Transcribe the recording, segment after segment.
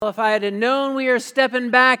if I had known we were stepping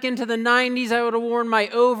back into the 90s, I would have worn my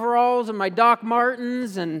overalls and my Doc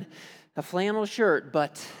Martens and a flannel shirt.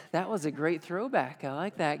 But that was a great throwback. I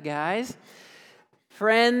like that, guys.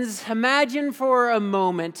 Friends, imagine for a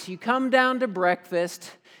moment you come down to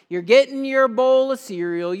breakfast. You're getting your bowl of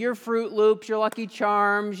cereal, your Fruit Loops, your Lucky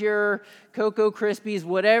Charms, your Cocoa Krispies,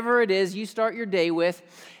 whatever it is you start your day with.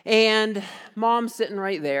 And Mom's sitting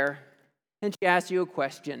right there. And she asks you a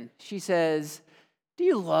question. She says, "Do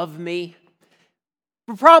you love me?"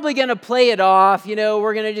 We're probably going to play it off. We're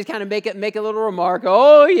going to just kind of make a little remark.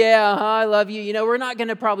 "Oh, yeah, I love you." We're not going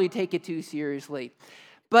to probably take it too seriously.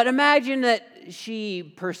 But imagine that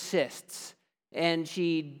she persists and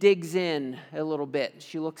she digs in a little bit.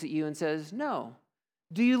 She looks at you and says, "No.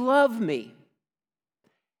 Do you love me?"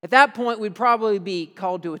 At that point, we'd probably be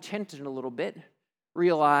called to attention a little bit.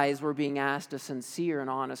 Realize we're being asked a sincere and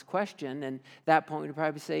honest question, and at that point we'd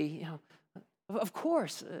probably say, of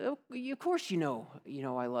course you know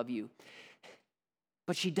I love you.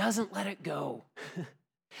 But she doesn't let it go.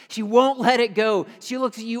 She won't let it go. She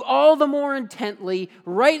looks at you all the more intently,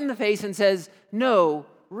 right in the face, and says, "No,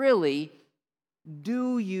 really,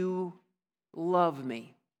 do you love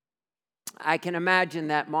me?" I can imagine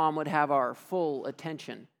that Mom would have our full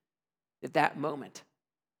attention at that moment.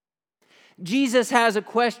 Jesus has a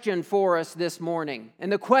question for us this morning.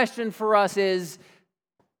 And the question for us is,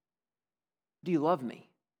 do you love me?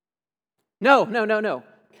 No.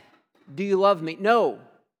 Do you love me? No.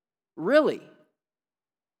 Really?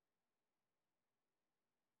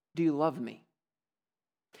 Do you love me?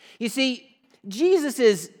 You see, Jesus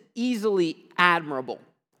is easily admirable.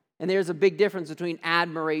 And there's a big difference between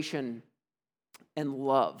admiration and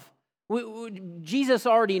love. Jesus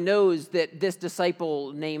already knows that this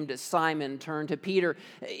disciple named Simon turned to Peter.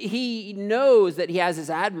 He knows that he has his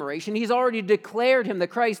admiration. He's already declared him the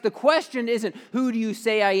Christ. The question isn't, "Who do you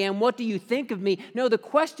say I am? What do you think of me?" No, the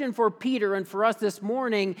question for Peter and for us this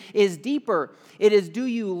morning is deeper. It is, "Do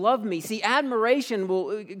you love me?" See, admiration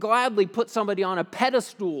will gladly put somebody on a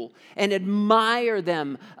pedestal and admire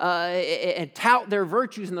them and tout their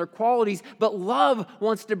virtues and their qualities. But love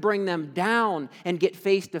wants to bring them down and get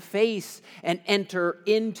face to face and enter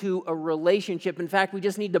into a relationship. In fact, we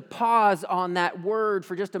just need to pause on that word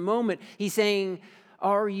for just a moment. He's saying,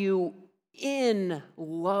 "Are you in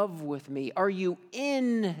love with me? Are you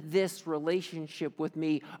in this relationship with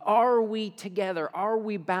me? Are we together? Are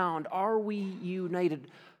we bound? Are we united?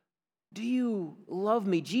 Do you love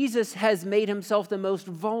me?" Jesus has made himself the most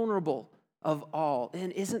vulnerable of all.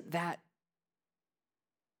 And isn't that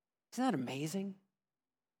amazing?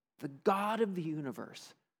 The God of the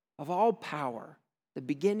universe, of all power, the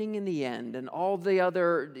beginning and the end, and all the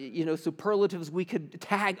other, superlatives we could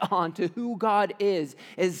tag on to who God is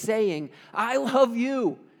saying, "I love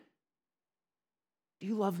you. Do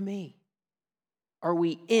you love me?" Are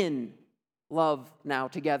we in love now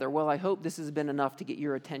together? Well, I hope this has been enough to get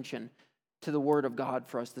your attention to the Word of God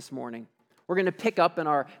for us this morning. We're going to pick up in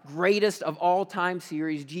our greatest of all time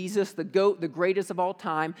series. Jesus, the GOAT, the greatest of all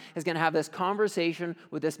time, is going to have this conversation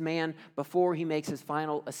with this man before he makes his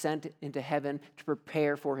final ascent into heaven to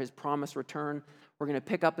prepare for his promised return. We're going to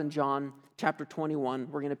pick up in John chapter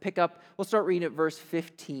 21. We'll start reading at verse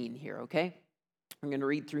 15 here, okay? I'm going to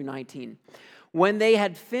read through 19. When they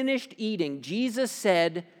had finished eating, Jesus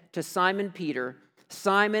said to Simon Peter,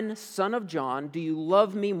 "Simon, son of John, do you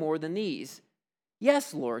love me more than these?"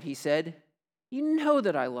 "Yes, Lord," he said. "You know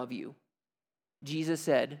that I love you." Jesus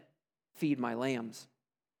said, "Feed my lambs."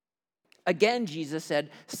 Again, Jesus said,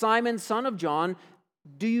 "Simon, son of John,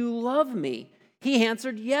 do you love me?" He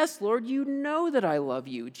answered, "Yes, Lord, you know that I love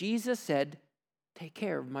you." Jesus said, "Take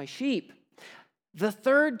care of my sheep." The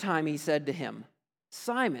third time he said to him,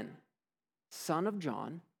 "Simon, son of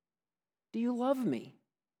John, do you love me?"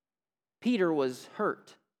 Peter was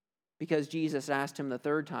hurt because Jesus asked him the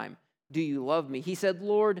third time, "Do you love me?" He said,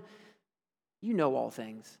 "Lord, you know all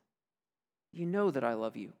things. You know that I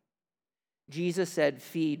love you." Jesus said,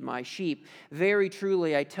 "Feed my sheep. Very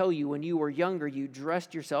truly, I tell you, when you were younger, you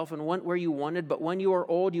dressed yourself and went where you wanted, but when you are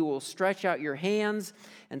old, you will stretch out your hands,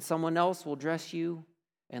 and someone else will dress you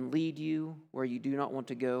and lead you where you do not want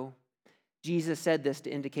to go." Jesus said this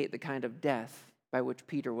to indicate the kind of death by which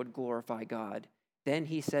Peter would glorify God. Then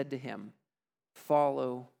he said to him,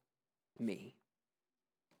 "Follow me."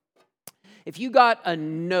 If you got a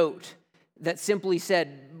note that simply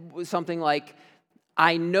said something like,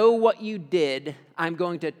 "I know what you did, I'm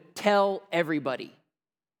going to tell everybody,"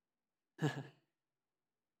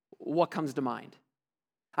 what comes to mind?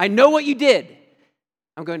 "I know what you did,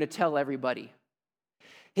 I'm going to tell everybody."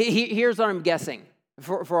 Here's what I'm guessing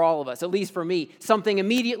for all of us, at least for me. Something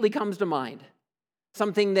immediately comes to mind.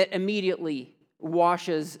 something that immediately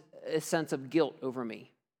washes a sense of guilt over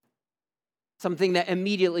me. Something that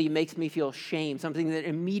immediately makes me feel shame. Something that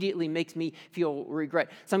immediately makes me feel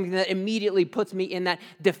regret. Something that immediately puts me in that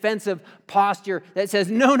defensive posture that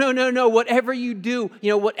says, no, no, no, no, whatever you do,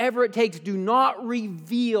 whatever it takes, do not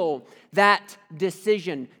reveal that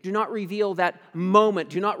decision. Do not reveal that moment.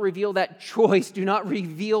 Do not reveal that choice. Do not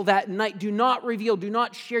reveal that night. Do not reveal, do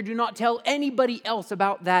not share, do not tell anybody else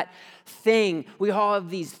about that thing. We all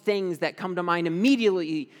have these things that come to mind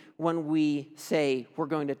immediately when we say we're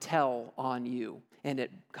going to tell on you, and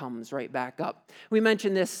it comes right back up. We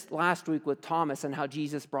mentioned this last week with Thomas and how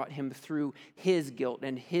Jesus brought him through his guilt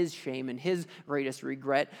and his shame and his greatest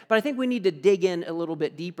regret. But I think we need to dig in a little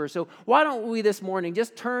bit deeper. So why don't we this morning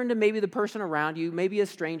just turn to maybe the person around you, maybe a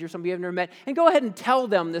stranger, somebody you've never met, and go ahead and tell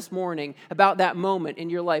them this morning about that moment in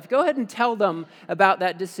your life. Go ahead and tell them about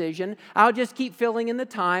that decision. I'll just keep filling in the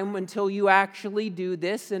time until you actually do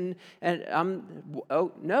this.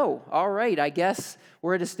 Oh, no, all right, I guess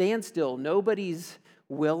we're at a standstill. Nobody's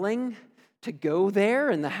willing to go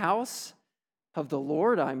there in the house of the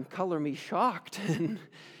Lord. I'm color me shocked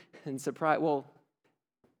and surprised. Well,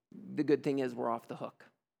 the good thing is we're off the hook.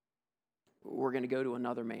 We're going to go to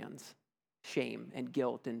another man's shame and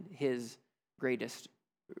guilt and his greatest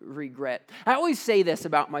regret. I always say this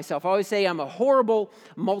about myself. I always say I'm a horrible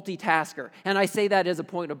multitasker. And I say that as a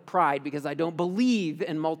point of pride because I don't believe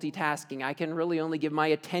in multitasking. I can really only give my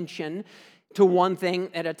attention to one thing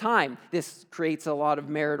at a time. This creates a lot of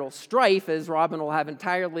marital strife, as Robin will have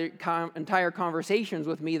entire conversations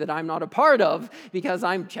with me that I'm not a part of because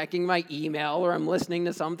I'm checking my email or I'm listening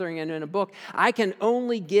to something in a book. I can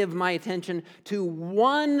only give my attention to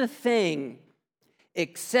one thing,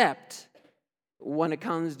 except when it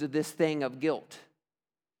comes to this thing of guilt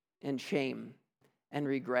and shame and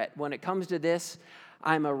regret. When it comes to this,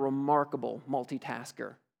 I'm a remarkable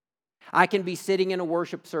multitasker. I can be sitting in a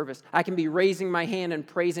worship service. I can be raising my hand and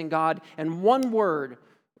praising God, and one word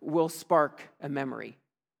will spark a memory,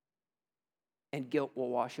 and guilt will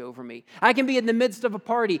wash over me. I can be in the midst of a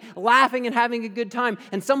party, laughing and having a good time,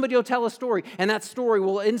 and somebody will tell a story, and that story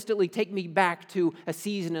will instantly take me back to a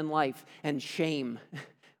season in life, and shame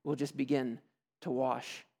will just begin to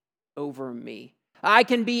wash over me. I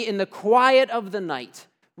can be in the quiet of the night,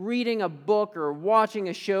 reading a book or watching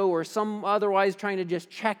a show or otherwise trying to just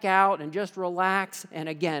check out and just relax. And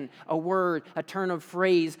again, a word, a turn of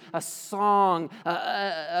phrase, a song,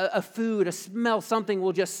 a food, a smell, something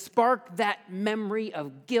will just spark that memory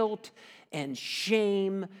of guilt and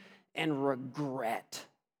shame and regret.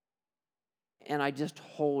 And I just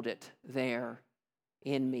hold it there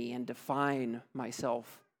in me and define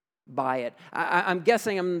myself by it. I'm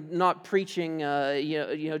guessing I'm not preaching,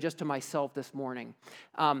 just to myself this morning.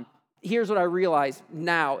 Here's what I realize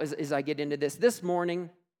now as I get into this. This morning,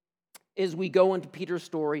 as we go into Peter's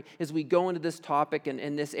story, as we go into this topic and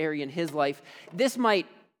in this area in his life, this might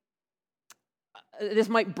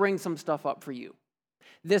bring some stuff up for you.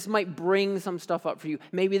 This might bring some stuff up for you.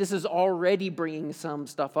 Maybe this is already bringing some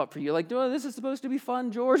stuff up for you. Like, oh, this is supposed to be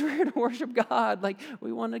fun, George. We're here to worship God. Like,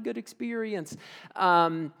 we want a good experience.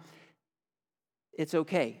 It's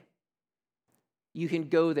okay. You can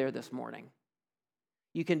go there this morning.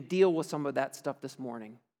 You can deal with some of that stuff this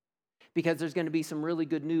morning because there's going to be some really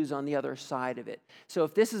good news on the other side of it. So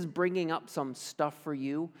if this is bringing up some stuff for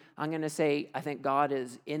you, I'm going to say I think God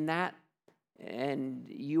is in that, and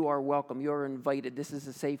you are welcome. You're invited. This is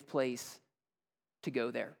a safe place to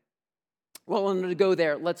go there. Well, in order to go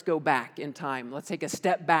there, let's go back in time. Let's take a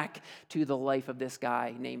step back to the life of this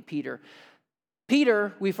guy named Peter.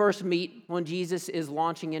 Peter, we first meet when Jesus is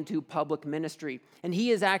launching into public ministry. And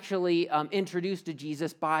he is actually introduced to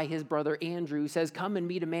Jesus by his brother Andrew, who says, come and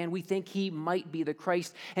meet a man. We think he might be the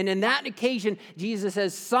Christ. And in that occasion, Jesus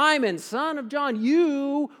says, Simon, son of John,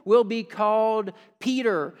 you will be called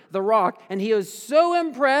Peter, the rock. And he was so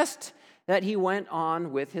impressed that he went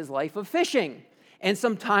on with his life of fishing. And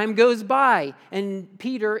some time goes by, and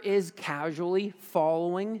Peter is casually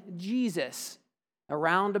following Jesus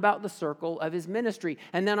around about the circle of his ministry.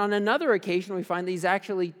 And then on another occasion, we find that he's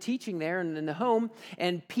actually teaching there in the home,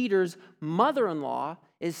 and Peter's mother-in-law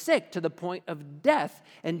is sick to the point of death.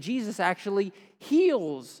 And Jesus actually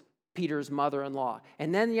heals Peter's mother-in-law.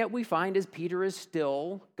 And then yet we find as Peter is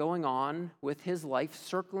still going on with his life,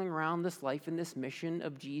 circling around this life and this mission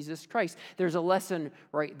of Jesus Christ. There's a lesson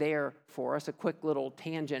right there for us, a quick little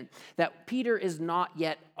tangent, that Peter is not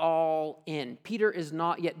yet all in. Peter is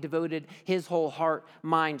not yet devoted his whole heart,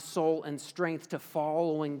 mind, soul, and strength to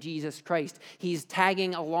following Jesus Christ. He's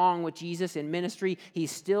tagging along with Jesus in ministry.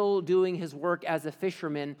 He's still doing his work as a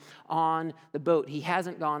fisherman on the boat. He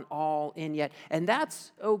hasn't gone all in yet. And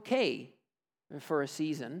that's okay for a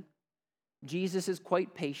season. Jesus is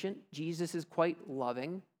quite patient. Jesus is quite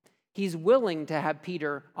loving. He's willing to have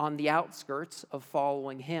Peter on the outskirts of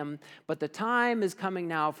following him, but the time is coming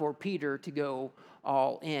now for Peter to go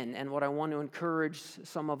all in. And what I want to encourage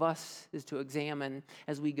some of us is to examine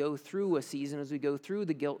as we go through a season, as we go through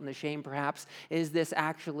the guilt and the shame perhaps, is this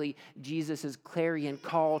actually Jesus' clarion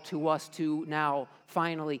call to us to now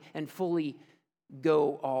finally and fully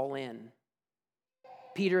go all in?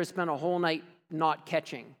 Peter has spent a whole night not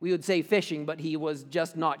catching. We would say fishing, but he was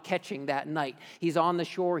just not catching that night. He's on the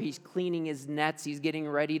shore, he's cleaning his nets, he's getting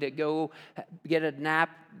ready to go get a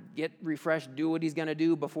nap, get refreshed, do what he's going to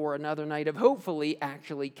do before another night of hopefully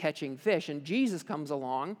actually catching fish. And Jesus comes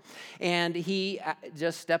along and he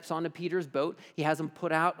just steps onto Peter's boat. He has him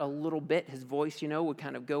put out a little bit. His voice, would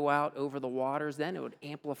kind of go out over the waters then. It would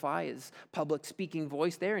amplify his public speaking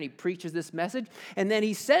voice there, and he preaches this message. And then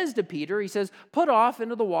he says to Peter, he says, "Put off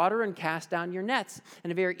into the water and cast down your nets."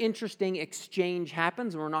 And a very interesting exchange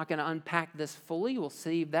happens. We're not going to unpack this fully. We'll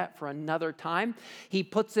save that for another time. He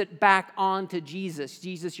puts it back on to Jesus.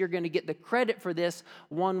 Jesus, you're going to get the credit for this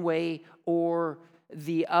one way or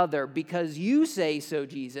the other. Because you say so,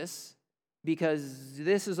 Jesus. Because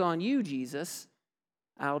this is on you, Jesus.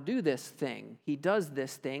 I'll do this thing. He does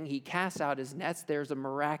this thing. He casts out his nets. There's a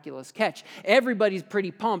miraculous catch. Everybody's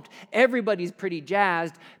pretty pumped. Everybody's pretty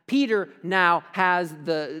jazzed. Peter now has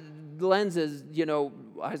the lenses,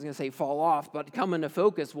 I was going to say fall off, but come into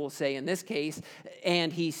focus, we'll say in this case,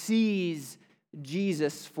 and he sees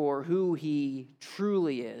Jesus for who he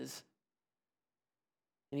truly is.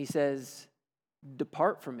 And he says,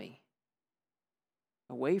 "Depart from me,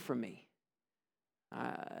 away from me."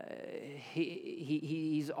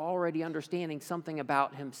 He's already understanding something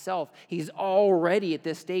about himself. He's already at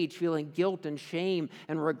this stage feeling guilt and shame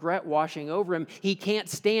and regret washing over him. He can't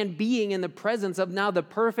stand being in the presence of now the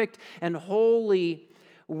perfect and holy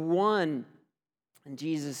one. And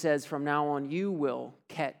Jesus says, from now on, you will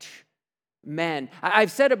catch men. I've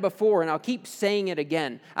said it before, and I'll keep saying it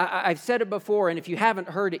again. I've said it before, and if you haven't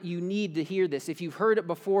heard it, you need to hear this. If you've heard it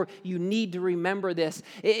before, you need to remember this.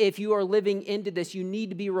 If you are living into this, you need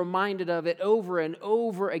to be reminded of it over and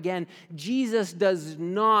over again. Jesus does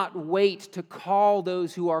not wait to call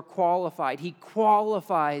those who are qualified. He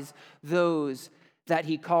qualifies those that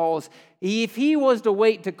he calls. If he was to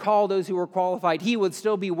wait to call those who were qualified, he would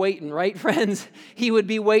still be waiting, right, friends? He would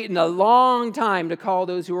be waiting a long time to call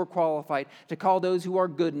those who are qualified, to call those who are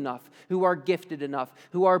good enough, who are gifted enough,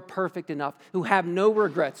 who are perfect enough, who have no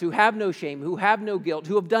regrets, who have no shame, who have no guilt,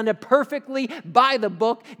 who have done it perfectly by the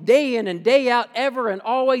book, day in and day out, ever and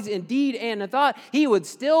always, in deed and in thought. He would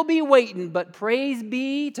still be waiting, but praise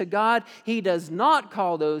be to God, he does not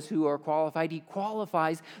call those who are qualified. He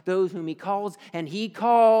qualifies those whom he calls, and he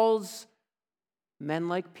calls men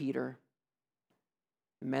like Peter,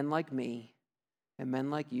 men like me, and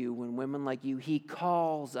men like you, and women like you. He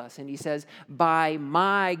calls us, and he says, by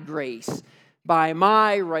my grace, by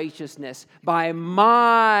my righteousness, by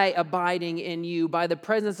my abiding in you, by the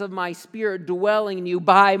presence of my Spirit dwelling in you,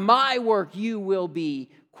 by my work, you will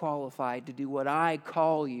be qualified to do what I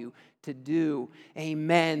call you to do.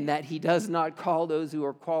 Amen. That he does not call those who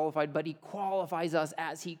are qualified, but he qualifies us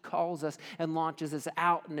as he calls us and launches us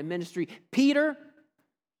out in the ministry. Peter,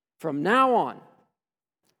 from now on,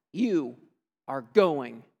 you are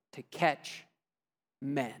going to catch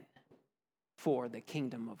men for the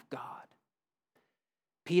kingdom of God.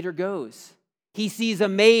 Peter goes. He sees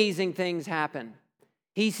amazing things happen.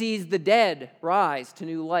 He sees the dead rise to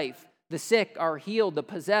new life. The sick are healed. The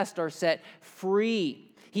possessed are set free.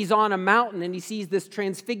 He's on a mountain and he sees this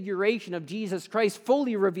transfiguration of Jesus Christ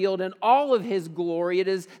fully revealed in all of his glory. It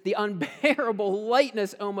is the unbearable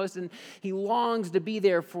lightness almost, and he longs to be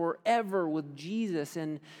there forever with Jesus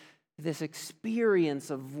in this experience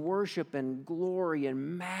of worship and glory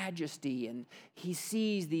and majesty. And he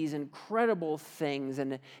sees these incredible things,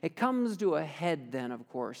 and it comes to a head then, of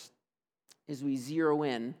course, as we zero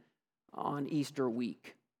in on Easter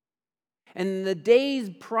week. And the days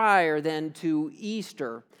prior then to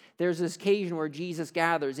Easter, there's this occasion where Jesus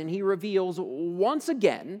gathers and he reveals once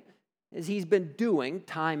again as he's been doing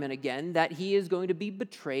time and again, that he is going to be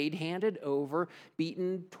betrayed, handed over,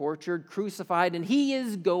 beaten, tortured, crucified, and he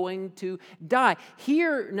is going to die.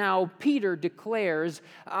 Here now Peter declares,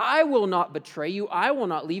 I will not betray you, I will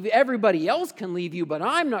not leave you. Everybody else can leave you, but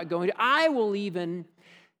I'm not going to. I will even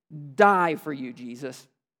die for you, Jesus.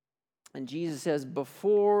 And Jesus says,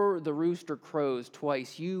 before the rooster crows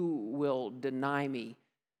twice, you will deny me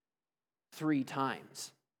 3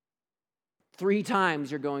 times. 3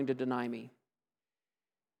 times you're going to deny me.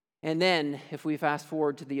 And then, if we fast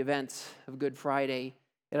forward to the events of Good Friday,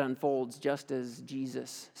 it unfolds just as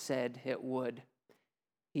Jesus said it would.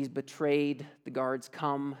 He's betrayed, the guards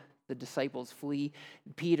come, the disciples flee.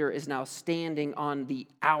 Peter is now standing on the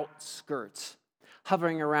outskirts,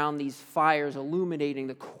 hovering around these fires, illuminating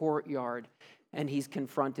the courtyard, and he's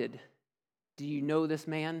confronted. Do you know this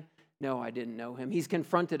man? No, I didn't know him. He's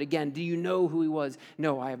confronted again. Do you know who he was?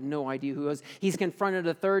 No, I have no idea who he was. He's confronted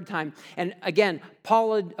a 3rd time. And again,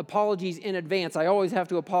 apologies in advance. I always have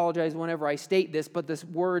to apologize whenever I state this, but this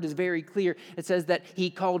word is very clear. It says that he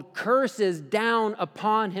called curses down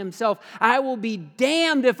upon himself. I will be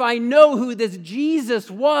damned if I know who this Jesus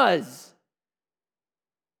was.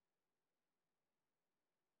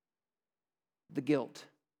 The guilt,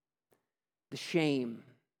 the shame,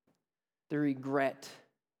 the regret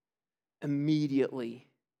immediately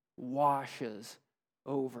washes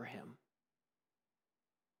over him.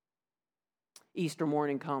 Easter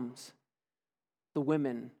morning comes. The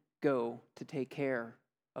women go to take care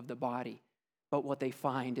of the body, but what they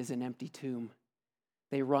find is an empty tomb.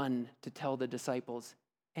 They run to tell the disciples,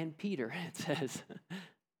 and Peter, it says.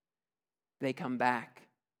 They come back.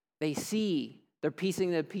 They see. They're piecing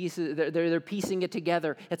the pieces. They're piecing it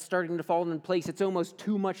together. It's starting to fall in place. It's almost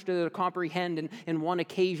too much to comprehend. And in one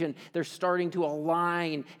occasion, they're starting to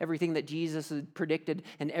align everything that Jesus had predicted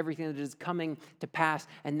and everything that is coming to pass.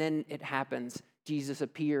 And then it happens. Jesus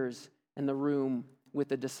appears in the room with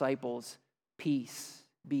the disciples. Peace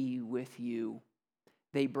be with you.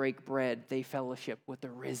 They break bread. They fellowship with the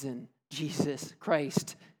risen Jesus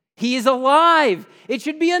Christ. He is alive. It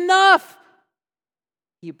should be enough.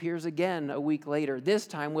 He appears again a week later, this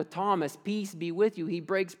time with Thomas. Peace be with you. He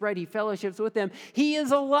breaks bread. He fellowships with them. He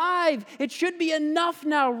is alive. It should be enough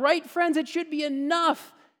now, right, friends? It should be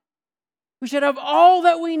enough. We should have all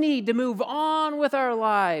that we need to move on with our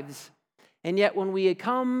lives. And yet when we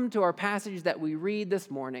come to our passage that we read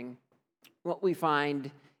this morning, what we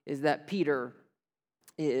find is that Peter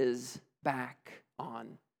is back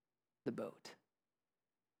on the boat.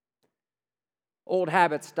 Old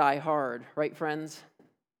habits die hard, right, friends?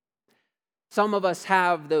 Some of us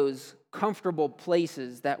have those comfortable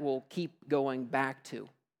places that we'll keep going back to.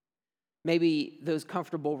 Maybe those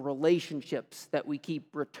comfortable relationships that we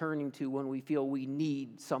keep returning to when we feel we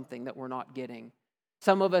need something that we're not getting.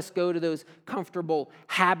 Some of us go to those comfortable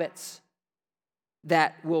habits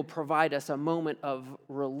that will provide us a moment of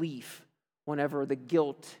relief whenever the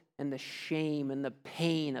guilt and the shame and the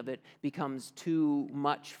pain of it becomes too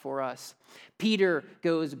much for us. Peter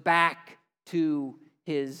goes back to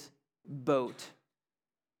his boat.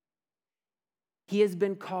 He has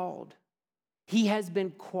been called. He has been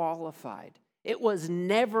qualified. It was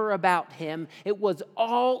never about him. It was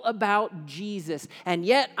all about Jesus. And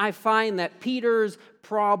yet I find that Peter's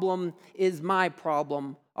problem is my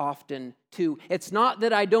problem often too. It's not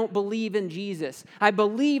that I don't believe in Jesus. I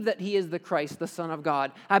believe that he is the Christ, the Son of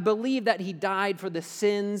God. I believe that he died for the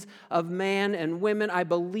sins of man and women. I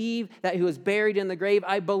believe that he was buried in the grave.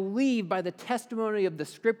 I believe by the testimony of the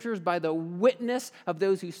scriptures, by the witness of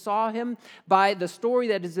those who saw him, by the story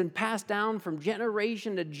that has been passed down from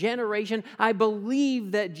generation to generation. I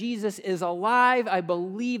believe that Jesus is alive. I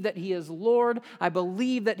believe that he is Lord. I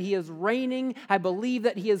believe that he is reigning. I believe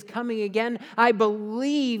that he is coming again. I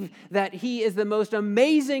believe that he is the most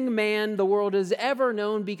amazing man the world has ever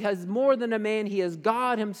known, because more than a man, he is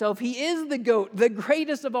God himself. He is the GOAT, the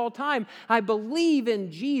greatest of all time. I believe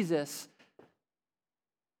in Jesus.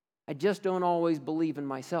 I just don't always believe in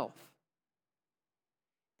myself.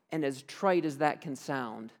 And as trite as that can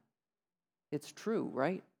sound, it's true,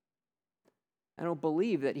 right? I don't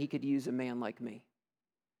believe that he could use a man like me.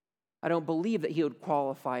 I don't believe that he would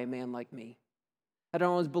qualify a man like me. I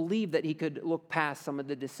don't always believe that he could look past some of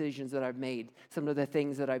the decisions that I've made, some of the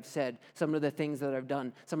things that I've said, some of the things that I've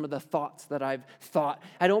done, some of the thoughts that I've thought.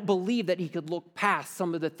 I don't believe that he could look past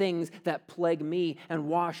some of the things that plague me and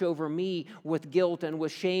wash over me with guilt and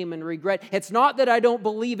with shame and regret. It's not that I don't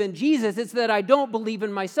believe in Jesus, it's that I don't believe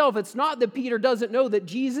in myself. It's not that Peter doesn't know that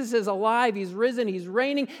Jesus is alive, he's risen, he's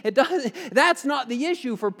reigning. That's not the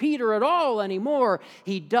issue for Peter at all anymore.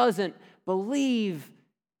 He doesn't believe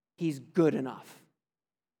he's good enough.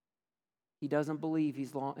 He doesn't believe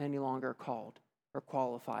he's any longer called or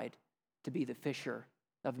qualified to be the fisher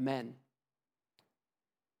of men.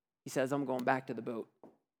 He says, I'm going back to the boat.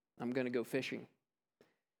 I'm going to go fishing.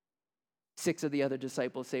 6 of the other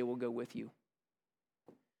disciples say, we'll go with you.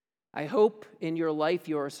 I hope in your life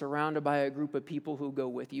you are surrounded by a group of people who go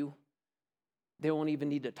with you. They won't even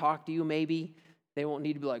need to talk to you, maybe. They won't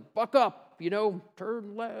need to be like, buck up,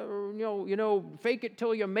 turn left, fake it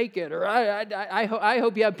till you make it. Or I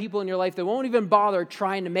hope you have people in your life that won't even bother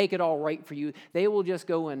trying to make it all right for you. They will just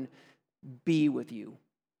go and be with you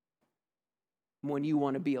when you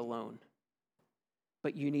want to be alone.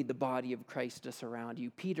 But you need the body of Christ to surround you.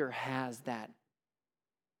 Peter has that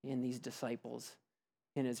in these disciples,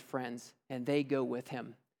 in his friends, and they go with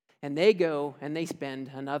him. And they go and they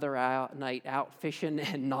spend another night out fishing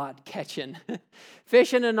and not catching.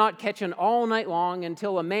 Fishing and not catching all night long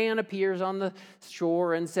until a man appears on the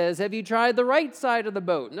shore and says, have you tried the right side of the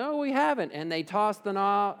boat? No, we haven't. And they toss the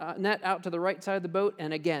net out to the right side of the boat,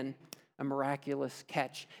 and again, a miraculous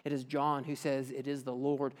catch. It is John who says it is the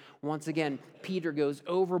Lord. Once again, Peter goes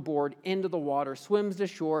overboard into the water, swims to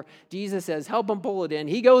shore. Jesus says, help him pull it in.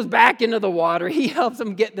 He goes back into the water. He helps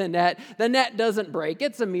him get the net. The net doesn't break.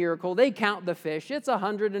 It's a miracle. They count the fish. It's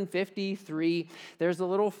 153. There's a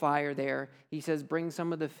little fire there. He says, bring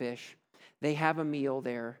some of the fish. They have a meal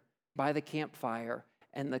there by the campfire,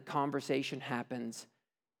 and the conversation happens.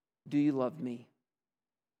 Do you love me?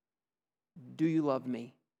 Do you love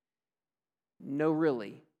me? No,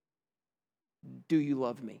 really. Do you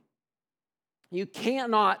love me? You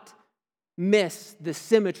cannot miss the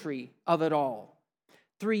symmetry of it all.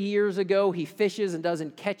 3 years ago, he fishes and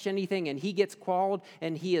doesn't catch anything, and he gets called,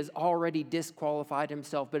 and he has already disqualified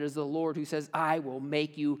himself. But it is the Lord who says, I will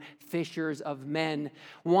make you fishers of men.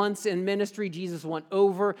 Once in ministry, Jesus went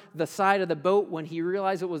over the side of the boat when he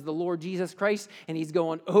realized it was the Lord Jesus Christ, and he's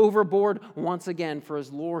going overboard once again for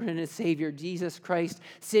his Lord and his Savior, Jesus Christ.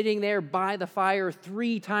 Sitting there by the fire,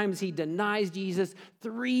 3 times he denies Jesus.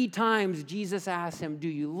 3 times Jesus asks him, do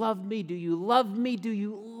you love me? Do you love me? Do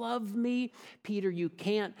you love me? Peter, you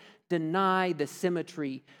can't deny the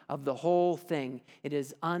symmetry of the whole thing. It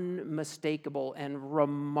is unmistakable and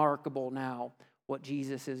remarkable now what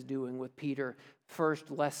Jesus is doing with Peter.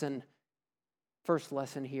 First lesson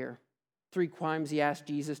here. 3 times he asked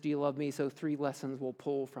Jesus, do you love me? So 3 lessons we'll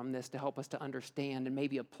pull from this to help us to understand and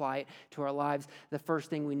maybe apply it to our lives. The first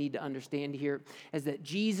thing we need to understand here is that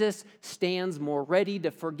Jesus stands more ready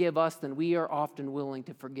to forgive us than we are often willing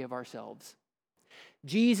to forgive ourselves.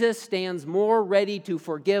 Jesus stands more ready to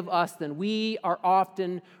forgive us than we are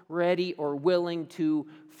often ready or willing to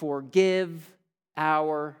forgive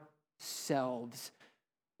ourselves.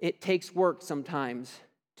 It takes work sometimes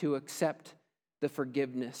to accept the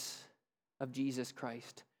forgiveness of Jesus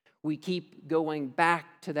Christ. We keep going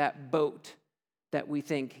back to that boat that we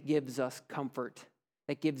think gives us comfort,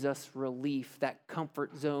 that gives us relief, that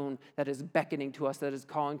comfort zone that is beckoning to us, that is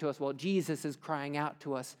calling to us. Well, Jesus is crying out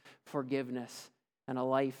to us forgiveness and a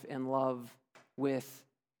life in love with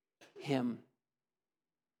him.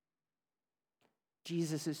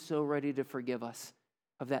 Jesus is so ready to forgive us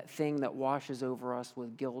of that thing that washes over us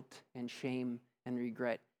with guilt and shame and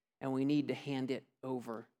regret. And we need to hand it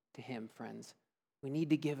over to him, friends. We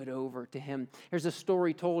need to give it over to him. There's a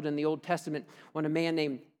story told in the Old Testament when a man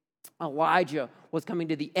named Elijah was coming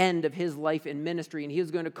to the end of his life in ministry, and he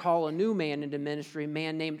was going to call a new man into ministry, a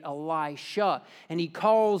man named Elisha. And he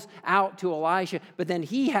calls out to Elisha, but then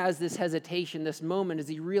he has this hesitation, this moment as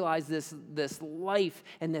he realizes this life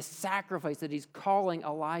and this sacrifice that he's calling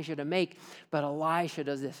Elijah to make. But Elisha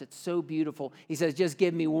does this. It's so beautiful. He says, just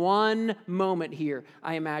give me one moment here.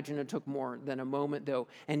 I imagine it took more than a moment, though.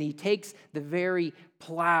 And he takes the very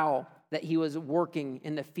plow that he was working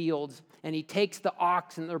in the fields, and he takes the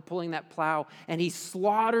oxen, they're pulling that plow, and he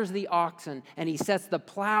slaughters the oxen, and he sets the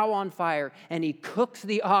plow on fire, and he cooks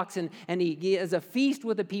the oxen, and he has a feast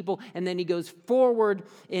with the people, and then he goes forward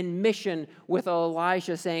in mission with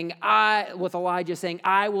Elijah saying, I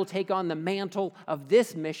will take on the mantle of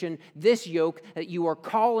this mission, this yoke that you are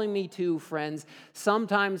calling me to, friends.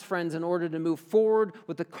 Sometimes, friends, in order to move forward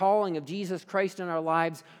with the calling of Jesus Christ in our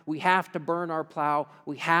lives, we have to burn our plow,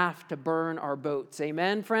 we have to burn our boats.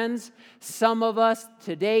 Amen, friends? Some of us,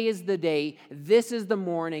 today is the day. This is the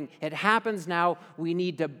morning. It happens now. We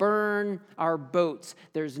need to burn our boats.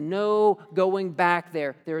 There's no going back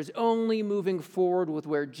there. There's only moving forward with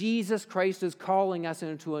where Jesus Christ is calling us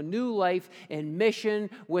into a new life and mission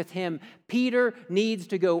with him. Peter needs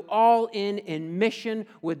to go all in mission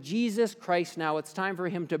with Jesus Christ now. It's time for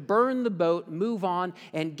him to burn the boat, move on,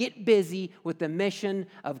 and get busy with the mission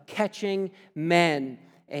of catching men.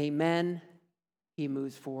 Amen. He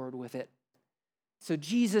moves forward with it. So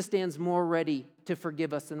Jesus stands more ready to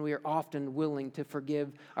forgive us than we are often willing to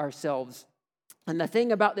forgive ourselves. And the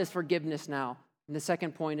thing about this forgiveness now, and the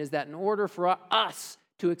second point, is that in order for us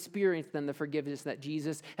to experience then the forgiveness that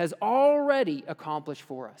Jesus has already accomplished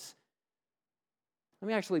for us. Let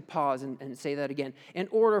me actually pause and say that again. In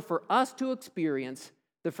order for us to experience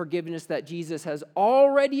the forgiveness that Jesus has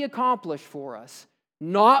already accomplished for us,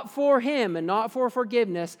 not for him and not for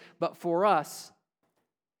forgiveness, but for us,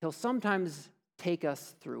 he'll sometimes take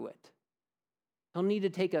us through it. He'll need to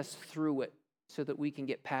take us through it so that we can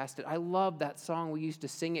get past it. I love that song we used to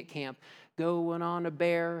sing at camp. Going on a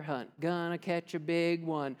bear hunt, gonna catch a big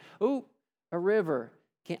one. Oh, a river.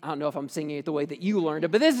 I don't know if I'm singing it the way that you learned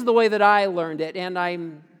it, but this is the way that I learned it, and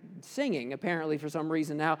I'm singing apparently for some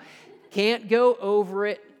reason now. Can't go over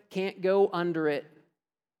it, can't go under it.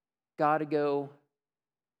 Gotta go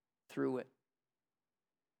through it.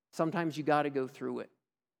 Sometimes you gotta go through it.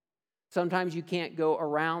 Sometimes you can't go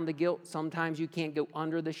around the guilt. Sometimes you can't go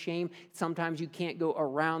under the shame. Sometimes you can't go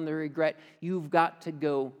around the regret. You've got to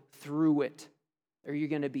go through it, or you're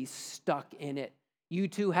going to be stuck in it.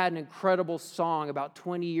 U2 had an incredible song about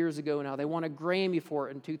 20 years ago now. They won a Grammy for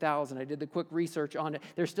it in 2000. I did the quick research on it.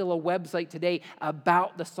 There's still a website today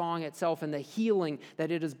about the song itself and the healing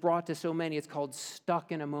that it has brought to so many. It's called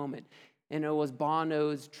Stuck in a Moment. And it was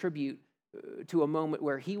Bono's tribute to a moment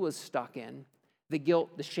where he was stuck in. The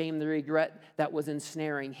guilt, the shame, the regret that was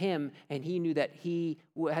ensnaring him, and he knew that he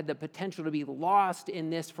had the potential to be lost in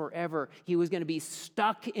this forever. He was going to be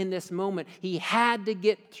stuck in this moment. He had to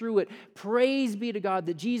get through it. Praise be to God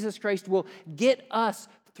that Jesus Christ will get us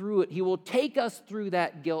through it. He will take us through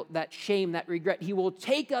that guilt, that shame, that regret. He will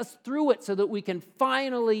take us through it so that we can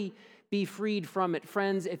finally be freed from it.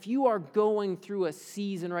 Friends, if you are going through a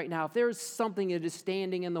season right now, if there's something that is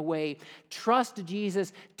standing in the way, trust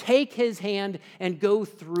Jesus, take his hand and go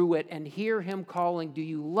through it and hear him calling, do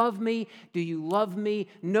you love me? Do you love me?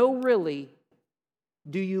 No, really,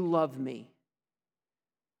 do you love me?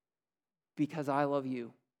 Because I love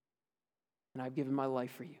you and I've given my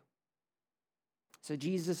life for you. So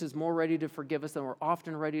Jesus is more ready to forgive us than we're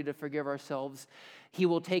often ready to forgive ourselves. He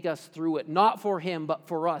will take us through it, not for him, but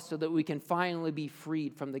for us, so that we can finally be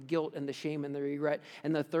freed from the guilt and the shame and the regret.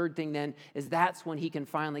 And the third thing then is that's when he can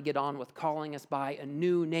finally get on with calling us by a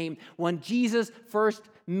new name. When Jesus first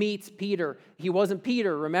meets Peter, he wasn't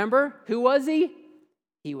Peter, remember? Who was he?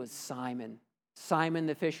 He was Simon, Simon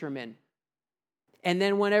the fisherman. And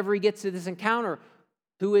then whenever he gets to this encounter,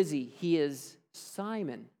 who is he? He is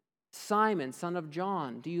Simon. Simon, son of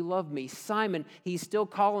John, do you love me? Simon, he's still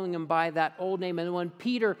calling him by that old name. And when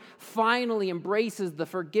Peter finally embraces the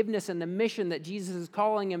forgiveness and the mission that Jesus is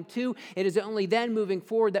calling him to, it is only then moving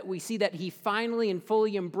forward that we see that he finally and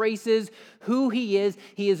fully embraces who he is.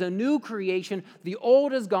 He is a new creation. The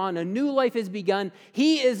old is gone. A new life has begun.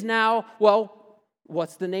 He is now, well,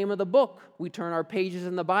 what's the name of the book? We turn our pages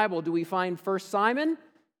in the Bible. Do we find First Simon?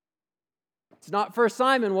 It's not First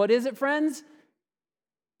Simon. What is it, friends?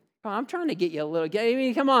 I'm trying to get you a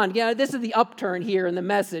little, come on. This is the upturn here in the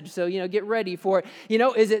message, so, get ready for it.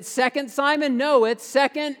 Is it Second Simon? No, it's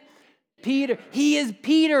Second Peter. He is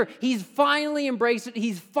Peter. He's finally embraced it.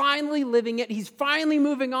 He's finally living it. He's finally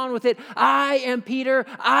moving on with it. I am Peter.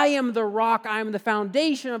 I am the rock. I am the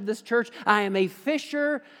foundation of this church. I am a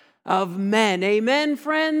fisher of men. Amen,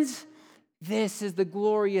 friends? This is the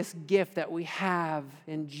glorious gift that we have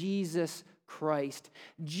in Jesus Christ.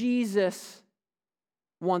 Jesus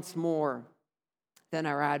wants more than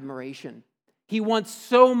our admiration. He wants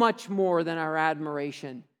so much more than our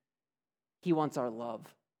admiration. He wants our love.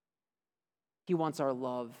 He wants our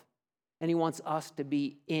love. And he wants us to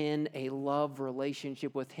be in a love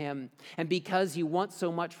relationship with him. And because he wants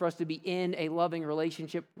so much for us to be in a loving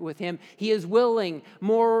relationship with him, he is willing,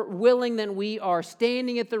 more willing than we are,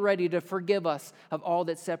 standing at the ready to forgive us of all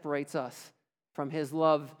that separates us from his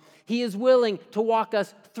love. He is willing to walk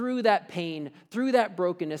us through that pain, through that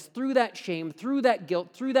brokenness, through that shame, through that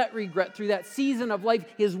guilt, through that regret, through that season of life.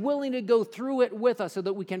 He is willing to go through it with us so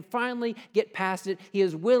that we can finally get past it. He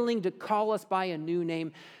is willing to call us by a new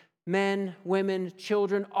name. Men, women,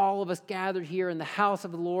 children, all of us gathered here in the house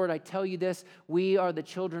of the Lord, I tell you this, we are the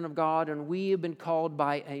children of God and we have been called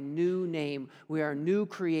by a new name. We are new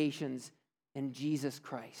creations in Jesus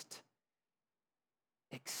Christ.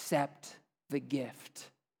 Accept the gift.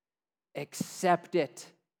 Accept it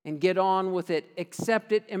and get on with it.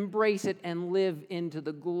 Accept it, embrace it, and live into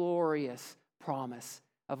the glorious promise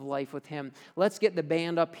of life with him. Let's get the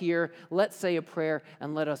band up here. Let's say a prayer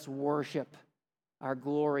and let us worship our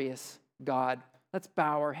glorious God. Let's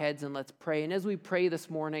bow our heads and let's pray. And as we pray this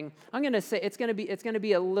morning, I'm going to say it's going to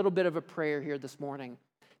be a little bit of a prayer here this morning.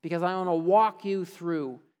 because I want to walk you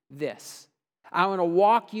through this. I want to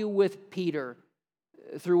walk you with Peter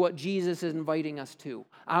through what Jesus is inviting us to.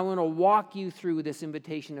 I want to walk you through this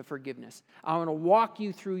invitation of forgiveness. I want to walk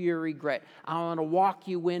you through your regret. I want to walk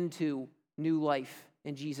you into new life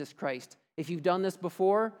in Jesus Christ. If you've done this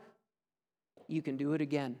before, you can do it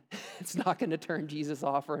again. It's not going to turn Jesus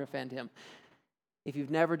off or offend him. If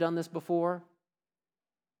you've never done this before,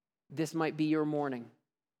 this might be your morning.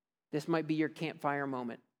 This might be your campfire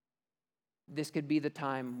moment. This could be the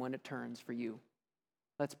time when it turns for you.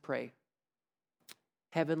 Let's pray.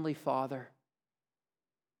 Heavenly Father,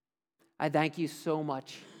 I thank you so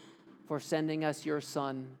much for sending us your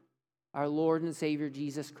Son, our Lord and Savior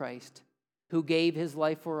Jesus Christ, who gave his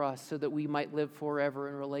life for us so that we might live forever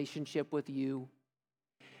in relationship with you.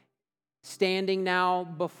 Standing now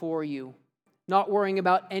before you, not worrying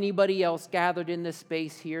about anybody else gathered in this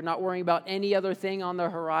space here, not worrying about any other thing on the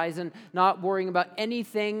horizon, not worrying about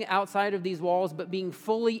anything outside of these walls, but being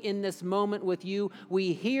fully in this moment with you.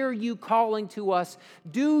 We hear you calling to us,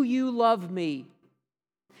 do you love me?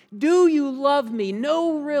 Do you love me?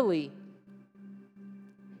 No, really.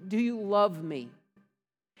 Do you love me?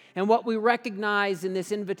 And what we recognize in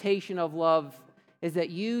this invitation of love is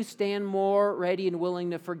that you stand more ready and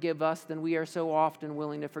willing to forgive us than we are so often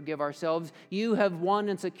willing to forgive ourselves. You have won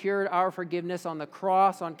and secured our forgiveness on the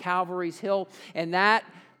cross, on Calvary's hill, and that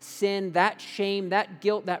sin, that shame, that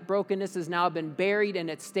guilt, that brokenness has now been buried, and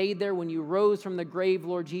it stayed there when you rose from the grave,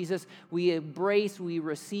 Lord Jesus. We embrace, we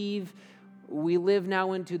receive, we live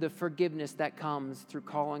now into the forgiveness that comes through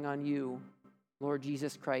calling on you, Lord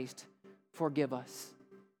Jesus Christ. Forgive us.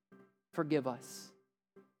 Forgive us.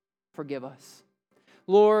 Forgive us.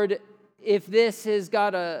 Lord, if this has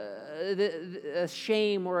got a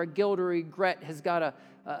shame or a guilt or regret has got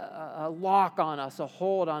a lock on us, a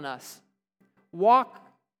hold on us, walk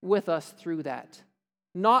with us through that.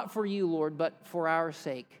 Not for you, Lord, but for our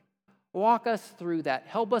sake. Walk us through that.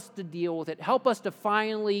 Help us to deal with it. Help us to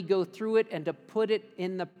finally go through it and to put it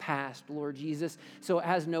in the past, Lord Jesus, so it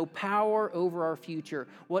has no power over our future.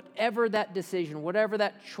 Whatever that decision, whatever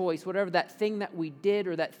that choice, whatever that thing that we did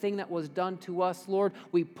or that thing that was done to us, Lord,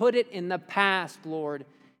 we put it in the past, Lord.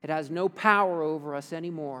 It has no power over us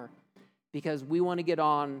anymore because we want to get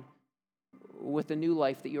on with the new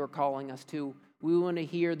life that you are calling us to. We want to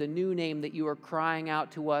hear the new name that you are crying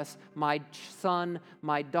out to us, my son,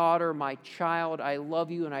 my daughter, my child, I love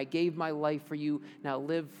you and I gave my life for you. Now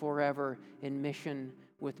live forever in mission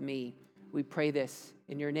with me. We pray this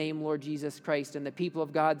in your name, Lord Jesus Christ. And the people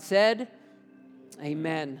of God said,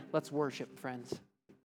 amen. Let's worship, friends.